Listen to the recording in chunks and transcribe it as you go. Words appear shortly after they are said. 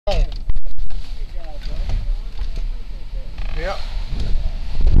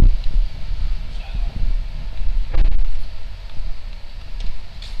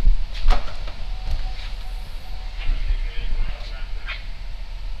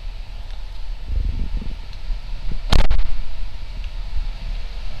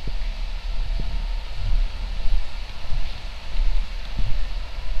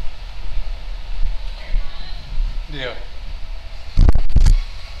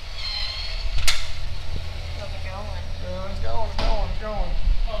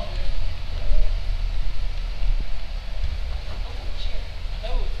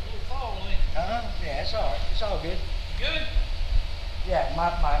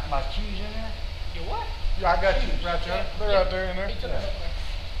my keys in there? You what? Yeah, I got you right there. They're right there in there. He took Yeah. it up there.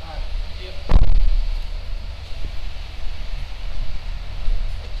 Alright. Yep.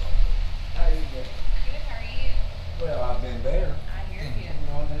 How you doing? Good, how are you? Well, I've been better. I hear you. You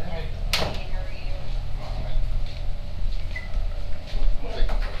know that? Hey. Hey, how are you?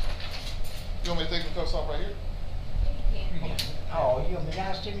 You want me to take the cuffs off right here? Yeah. Oh, you gonna be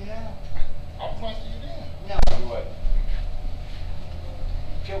nice to me now? I'll point to you then. No, you wouldn't.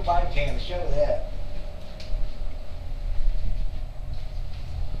 Show body cam, show that.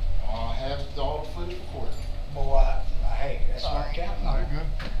 I have all the footage recorded. Boy, hey, that's not counting. No, you're good.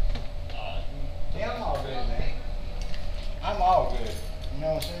 Yeah, I'm all good, man. I'm all good. You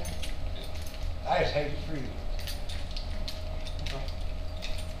know what I'm saying? I just hate the freedom. Okay.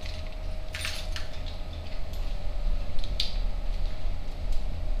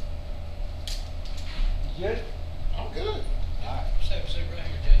 You good? I'm good. Alright, Just have a seat right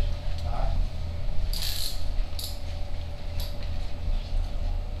here, Jason. alright.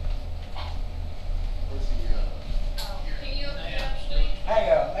 Where's the, Oh, can you open it Yeah, up, still. please?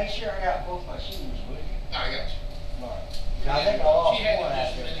 Hey, make sure I got both my shoes, would you? I got you. Alright. Now, I think I lost She had one it out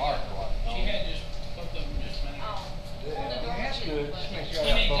just a there minute parked ago. or what? She had just both of them just a minute ago. Oh. Yeah, On the door, that's too, good. but- Just make sure She I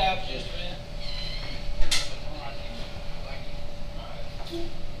got needs both. out just a minute.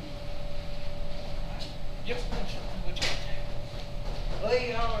 Yep. What you got?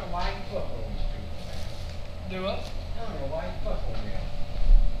 Lee, I don't know why you fuck with these people, man. Do what? I don't know why you fuck with them.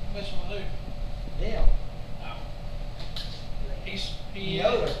 Which one do? Them. Oh. He, You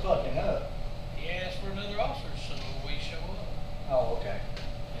know they're fucking up. he asked for another officer, so we show up. Oh, okay.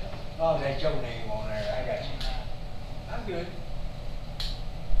 Yep. Oh, that's your name on there. I got you. I'm good.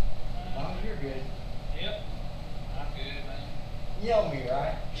 As long as you're good. Yep. I'm good, man. You know me,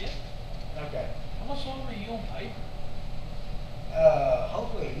 right? Yep. Okay. How much longer are you on paper?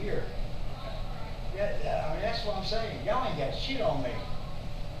 Hopefully a year. Yeah, I mean, that's what I'm saying. Y'all ain't got shit on me.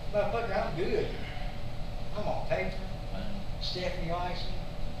 Motherfucker, I'm good. I'm on paper. Stephanie likes me.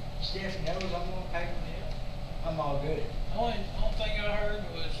 Stephanie knows I'm on paper. Yeah. I'm all good. Only thing I heard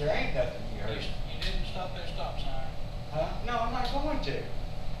was There ain't nothing you heard. you didn't stop that stop sign. Huh? No, I'm not going to.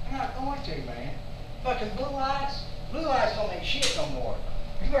 I'm not going to, man. Fucking blue lights don't make shit no more.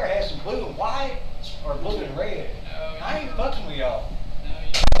 You better have some blue and white or blue and red. No, I ain't fucking with y'all.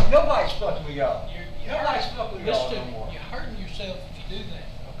 No, Nobody's fucking with y'all. you're Nobody's fucking with y'all no listen, more. you're hurting yourself if you do that,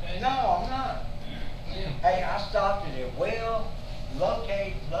 okay? No, I'm not. Yeah. Hey, I stopped at a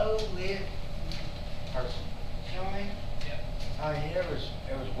well-located, low-lit person. You know what I mean? Yeah. I mean, it was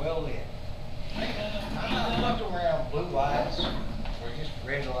well lit. I'm not Uh, fucking around blue lights or just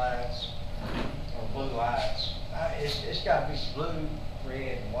red lights or blue lights. It's got to be some blue,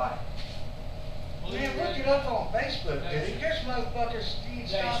 red, and white. blue, Man, red. look it up on Facebook, No, dude. sir. There's motherfuckers being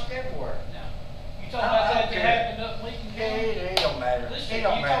stopped everywhere. No. You talking about that Okay. happened up Lincoln Yeah, County? it don't matter. Listen, It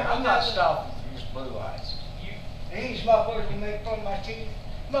don't you matter. talking I'm about not that- stopping for just blue lights. You, And these motherfuckers can make fun of my teeth.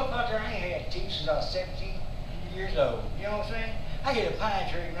 Motherfucker, I ain't had teeth since I was 17 years old. You know what I'm saying? I hit a pine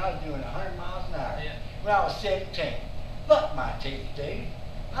tree when I was doing 100 miles an hour. Yeah. When I was 17. Fuck my teeth, dude.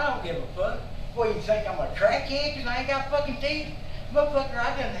 I don't give a fuck. What, you think I'm a crackhead because I ain't got fucking teeth? Motherfucker,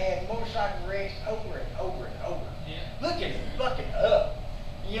 I done had motorcycle wrecks over and over and over. yeah. Look at it fucking up.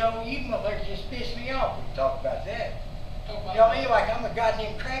 You know, you motherfuckers just piss me off when you talk about that. Talk You about know what I mean? Like I'm a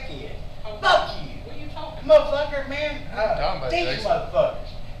goddamn crackhead. Talk Fuck about- you. What are you talking about? Motherfucker, man. talking about, These Jason? motherfuckers.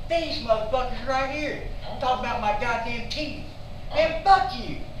 These motherfuckers right here. Talk about my goddamn teeth. Man, fuck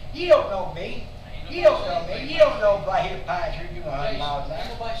you. You don't know me. You don't know me. You don't know if I hit a pine tree doing 100 miles an Ain't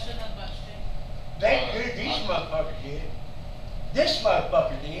hour. nobody said nothing about Steve. These motherfuckers did. This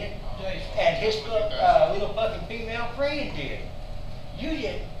motherfucker did. Jason. And his little fucking female friend did. You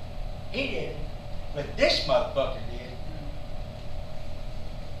didn't. He didn't. But this motherfucker did.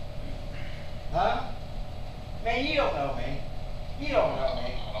 Huh? Man, you don't know me. You don't know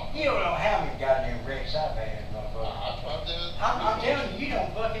me. You don't know how many goddamn wrecks I've had, motherfucker. I'm telling you, you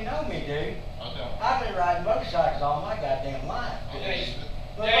don't fucking know me, dude. I've been riding motorcycles all my goddamn life. Jason.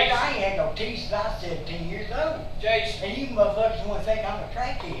 But I ain't had no teeth since I was 17 years old. Jason. And you motherfuckers want to think I'm a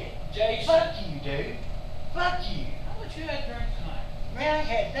crackhead. Jason. Fuck you, dude. Fuck you. How much you had to drink tonight? Man, I ain't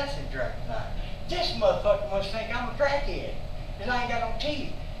had nothing to drink tonight. This motherfucker must think I'm a crackhead. Cause I ain't got no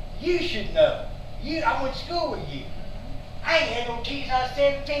teeth. You should know. I went to school with you. I ain't had no teeth since I was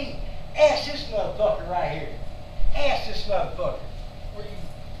 17. Ask this motherfucker right here. Ask this motherfucker. Where you,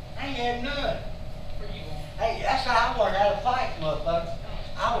 I ain't had none. where you going? Hey, that's how I learned how to fight, motherfucker.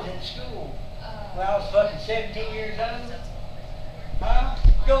 I was in school when I was fucking 17 years old. Huh?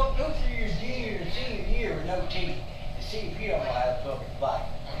 Go through your junior or senior year with no teeth and see if you don't know how to fucking fight.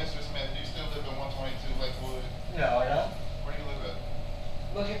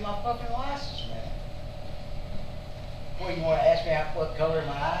 what color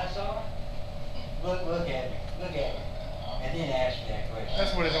my eyes are? Look at me. Look at me. And then ask me that question.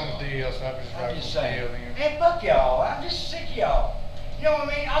 That's what it's on the DL, so I can just I'm write just on the saying. DL then. Man, fuck y'all. I'm just sick of y'all. You know what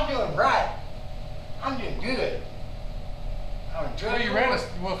I mean? I'm doing right. I'm doing good. I'm a drug Well, you ran a, lord.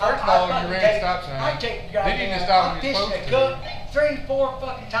 well, first of all, you fucking ran a take- stop sign. I take the Then you goddamn, didn't stop I'm when you're fixing supposed to to. cook 3-4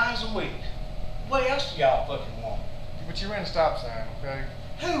 fucking times a week. What else do y'all fucking want? But you ran a stop sign, okay?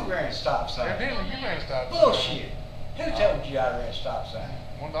 Who ran a stop sign? Evidently, you ran a stop sign. Bullshit. Who told you I ran a stop sign?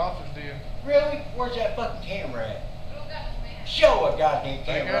 One of the officers did. Really? Where's that fucking camera at? Who got the man? Show a goddamn They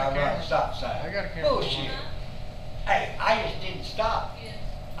camera got I a run a camera. stop sign. They got a camera. Bullshit. Hey, I just didn't stop. Yes.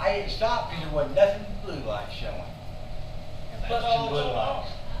 I didn't stop because there wasn't nothing but blue lights showing. And That's fuck all some it's blue all.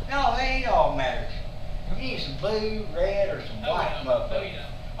 lights. No, they ain't all matters. You need some blue, red, or some No, white we don't. No, you motherfucker. don't.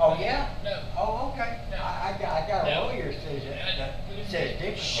 Oh, yeah? No. Oh, okay. No. I got a No. lawyer that says that says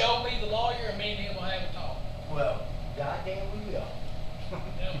different. Show me the lawyer and me and him will have a talk. Well, goddamn we will. No.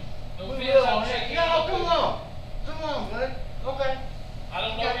 No We offense, will I'm on that. shaking No, hands come with you. on. Come on, bud. Okay. I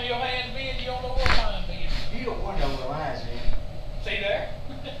don't know where your hand's been, you don't know where mine been. You don't want to know where mine's in. See there?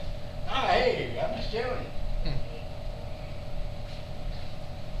 Hey, I'm just telling you.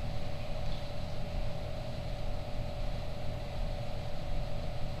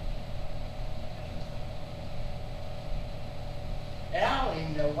 And I don't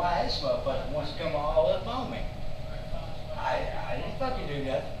even know why this motherfucker wants to come all up on me. I didn't fucking do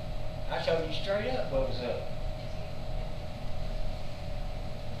nothing. I told you straight up what was up.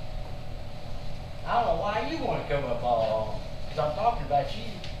 I don't know why you want to come up all on me. Because I'm talking about you.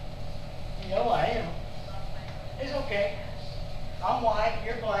 You know I am. It's okay. I'm white,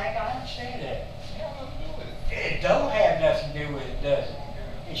 you're black, I understand that. You have nothing to do with it. It don't have nothing to do with it, does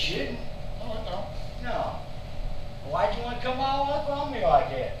it? It shouldn't. No, it don't. No. Why'd you want to come all up on me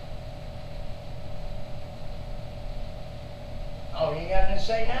like that? Oh, you ain't got nothing to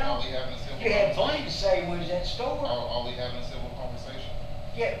say now? Are we having a civil You had conversation? plenty to say when we was at the store. Are we having a civil conversation?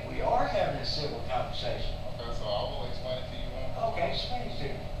 Yeah, we are having a civil conversation. Okay, so I will explain it to you one. Okay, explain it to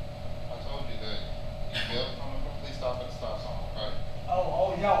me. I told you that you failed to come to a police stop at the stop sign, okay?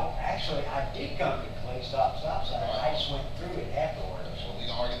 Oh, no, actually, I did come to the police stop sign. I just went through it afterwards. So we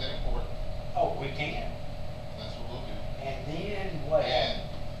can argue that in court. Oh, we can. That's what we'll do. And then what happened?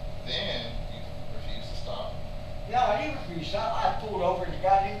 Then you refuse to stop. No, I didn't refuse to stop. I pulled over at the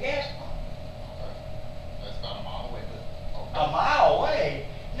goddamn gas pump. Okay. That's about a mile away, but okay. A mile away?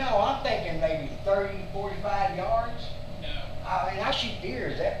 No, I'm thinking maybe 30, 45 yards. No. I mean, I shoot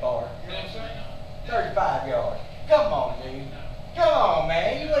deers that far. You know what I'm Definitely saying? not. 35 yards. Come on, dude. No. Come on,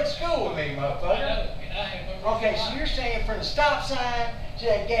 man. You went to school with me, I motherfucker. know, and I have no reason Okay, so why. you're saying from the stop sign to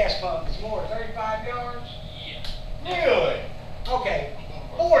that gas pump is more than 35 yards? Yeah. Really? Okay.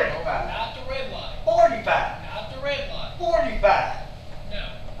 45. Not the red light. 45. Not the red light. 45. No.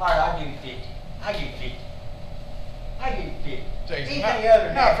 All right, I'll give you 50. I'll give you 50. I'll give you 50. Jason, Anything other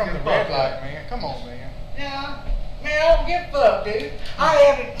than not that, from you're the red fucked light, up. man. Come on, man. Nah, man, I don't give a fuck, dude. I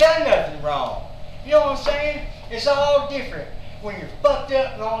haven't done nothing wrong. You know what I'm saying? It's all different when you're fucked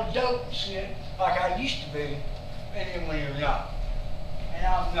up and on dope and shit, like I used to be, and then when you're not. And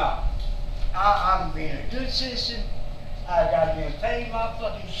I'm not. I'm being a good citizen. I gotta be paying my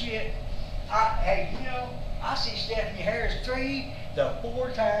fucking shit. Hey, you know, I see Stephanie Harris 3 to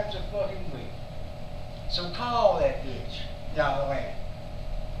 4 times a fucking week. So call that bitch. No, wait.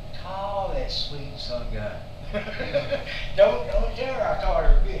 Call that sweet son gun. don't tell her I called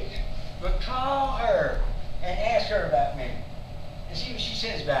her a bitch. But call her and ask her about me. And see what she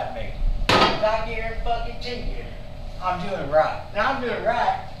says about me. If I get her fucking to you, I'm doing right. Now I'm doing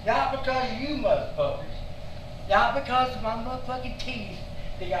right, not because of you motherfuckers. Not because of my motherfucking teeth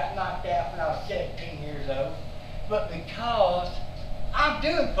that got knocked out when I was 17 years old. But because I'm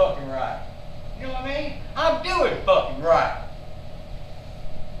doing fucking right. You know what I mean? I'm doing fucking right.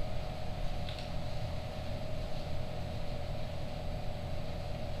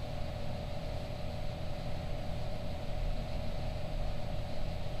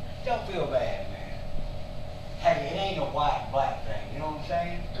 Don't feel bad, man. Hey, it ain't a white and black thing, you know what I'm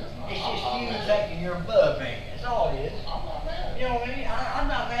saying? It's not. It's just I'm you not mad. thinking you're above me. That's all it is. I'm not mad. You know what I mean? I'm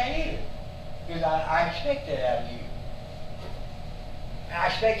not mad either. Because I expect that out of you. I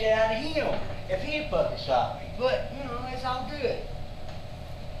expect that out of him if he'd fucking stop me. But, you know, it's all good.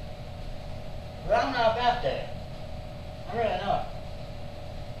 But I'm not about that. I'm really not.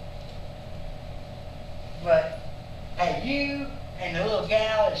 But, hey, you and the little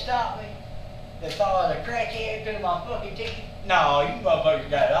gal that stopped me, that thought I was a crackhead through my fucking ticket, no, you motherfuckers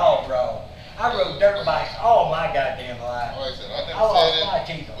got it all wrong. I rode dirt bikes all my goddamn life. Like I said, I never I lost said my it.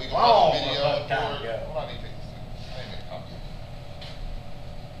 teeth We a can watch long the video motherfucking time for it. ago. Hold on, I need to take this thing. I ain't make a copy.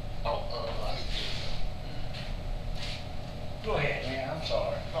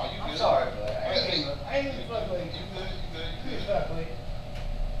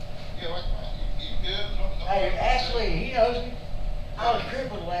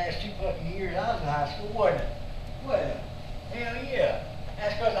 Wasn't it? Wasn't it? Hell yeah.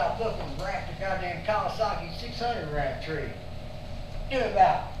 That's because I fucking wrapped a goddamn Kawasaki 600 around the tree. Do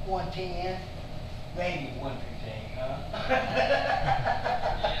about 110, maybe 115, huh?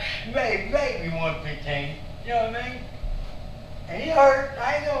 maybe 115. You know what I mean? And it hurt.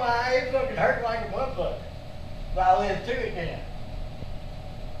 I ain't gonna lie, it fucking hurt like a motherfucker. But I lived through it, didn't I?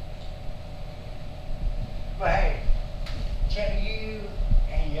 But hey, tell you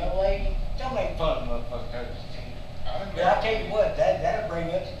and your lady, don't make fun of motherfuckers' hurts. But I tell you what, that'll bring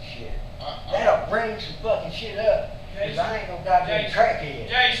up some shit. That'll bring some fucking shit up. Cause I ain't no goddamn crackhead.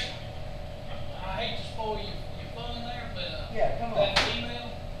 Jason, I hate to spoil your fun there, but Yeah, come on. that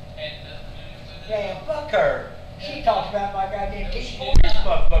female and Damn, fuck her. She talks about my goddamn No, teeth she before did this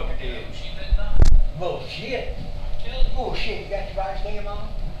not. motherfucker did. she did not. Bullshit. Tell you, Bullshit, you got your vice stem on?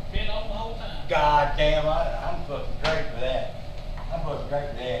 been on the whole time. God damn, I'm fucking great for that. I'm fucking great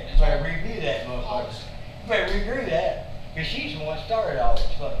for that. You better review that motherfucker. You better review that. Cause she's the one that started all this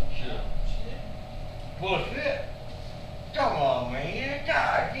fucking shit. She did. Bullshit. Come on, man.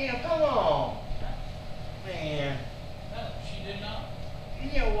 God damn, come on. Man, No, she did not.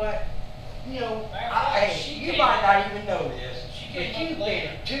 you know what? You know, hey, She you came might up- not even know this, she but came up you've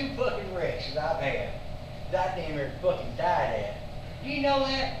later. been to 2 fucking wrecks that I've had. That damn near fucking died at. Do you know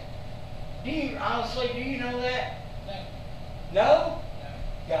that? Do you, honestly, do you know that? No, No? no.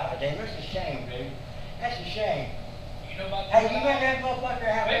 God damn, that's a shame, dude. That's a shame. You know about Hey, you remember that motherfucker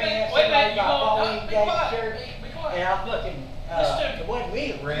how Wait a they minute, had wait a somebody minute, you got gonna- Pauline be Gay quiet, church? be quiet. And I fucking, Listen to me. it wasn't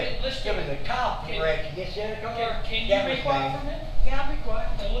me that wrecked. Listen to It was me. a cop that Can- wrecked against the other car. Can you That be was quiet me. for a minute? Yeah, I'll be quiet.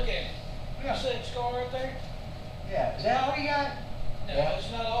 Now look at it. You see that scar right there? Yeah, is that all you got? No, Yeah.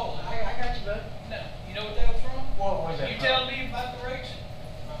 it's not all. I got you, bud. No, you know what that was from? What was that You from? telling me about the wrecks?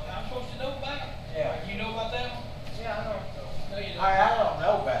 I'm supposed to know about it? Yeah. You know about that one? Yeah, I know. No, you don't. I don't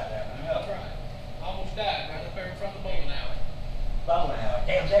know about that one, That's no. right. Almost died right up there in front of the bowling alley. Bowling alley.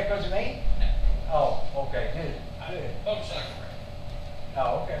 Damn, is that because of me? No. Oh, okay, good, good. Motorcycle wreck.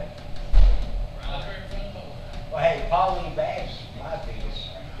 Oh, okay. Right up there in front of the bowling alley. Well, hey, Pauline Bags was my biggest.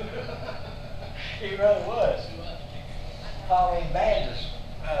 He really was. See what? Pauline Bags,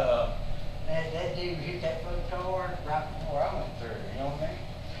 that dude hit that fucking car right before I went through, you know what I mean?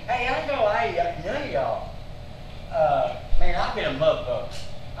 Hey, I ain't gonna lie to you, none of y'all. Man, I've been a motherfucker.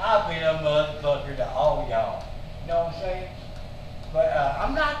 I've been a motherfucker to all y'all. You know what I'm saying? But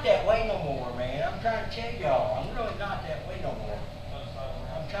I'm not that way no more, man. I'm trying to tell y'all, I'm really not that way no more.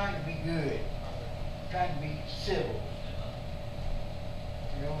 I'm trying to be good. I'm trying to be civil.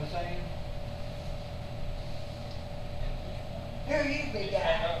 You know what I'm saying? Who are you, big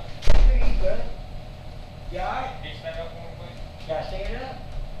guy? Who are you, brother? You alright? Can you stand up for me, please? Can I stand up?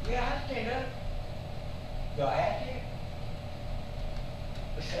 Yeah, I stand up. Do I have to?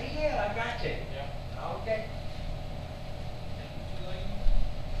 Well, say yeah, I got to. Yeah. Okay.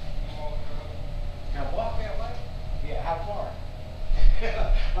 You walk that way? Can I walk that way? Yeah, how far?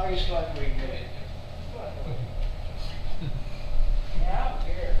 I just thought we could. Yeah, I don't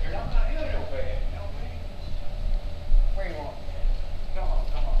care.